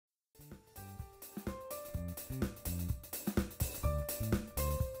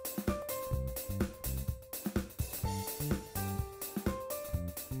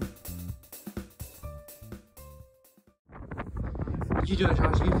you do it,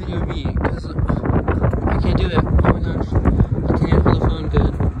 Josh? You video me, because I can't do it. Oh my gosh. I can't hold the phone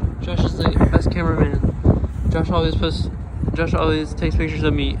good. Josh is the best cameraman. Josh always takes pictures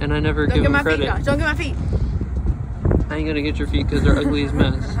of me, and I never give him credit. Feet, Josh. Don't get my feet. I ain't gonna get your feet because they're ugly as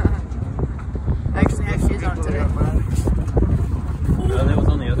mess. I actually have shoes on today. No, that was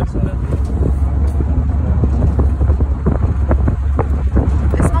on the other side.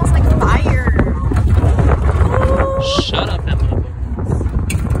 It smells like fire. Shut up, Emma.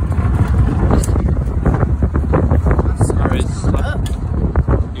 Alright, stop.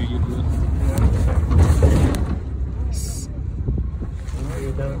 Here, you do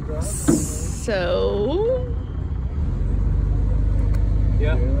it. So...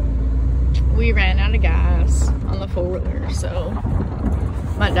 Yeah. We ran out of gas on the four-wheeler, so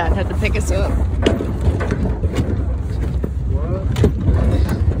my dad had to pick us up.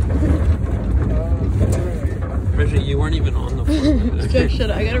 Bridget, you weren't even on the four-wheeler. Shut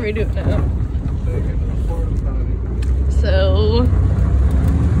up, I gotta redo it now. So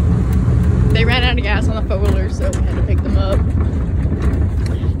they ran out of gas on the four-wheeler, so we had to pick them up.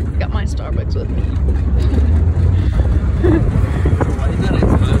 Got my Starbucks with me.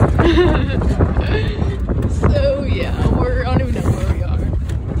 So yeah, I don't even know where we are.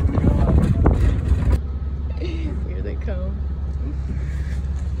 Here they come.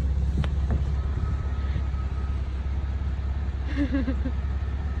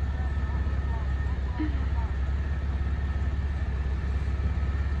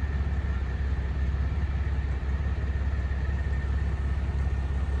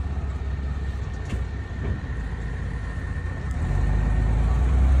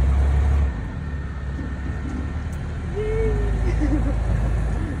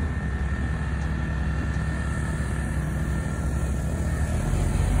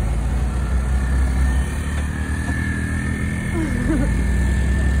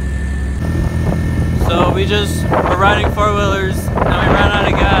 So we just were riding four-wheelers and we ran out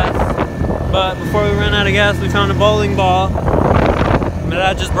of gas. But before we ran out of gas, we found a bowling ball. My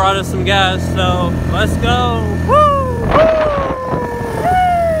dad just brought us some gas, so let's go. Woo!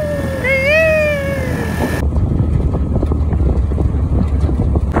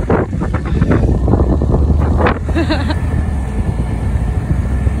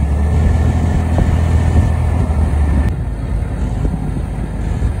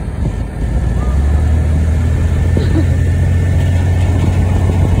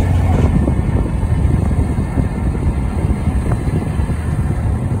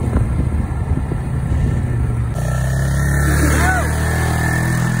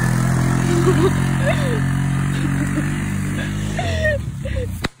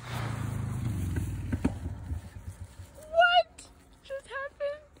 What just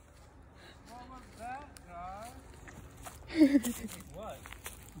happened? What was that, Josh? What?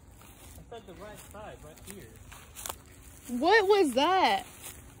 I said the right side, right here. What was that?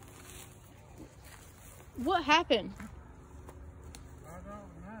 What happened? I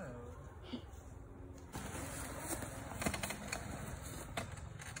don't know.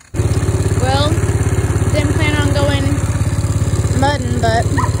 Well, didn't plan on going mudding, but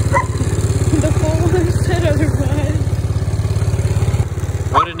the four-wheeler said otherwise.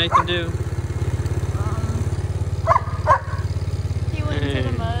 What did Nathan do? He went into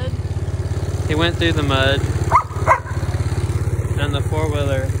the mud. He went through the mud, and the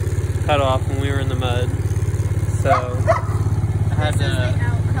four-wheeler cut off when we were in the mud. So I had This is the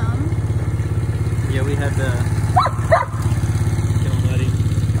outcome. Yeah, we had to get muddy.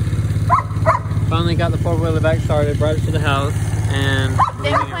 Finally got the four-wheeler back started, brought it to the house, and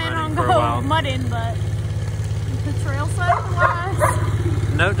Didn't plan on going mudding, but the trail side of the wise.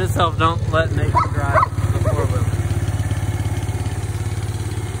 Note to self: don't let Nathan drive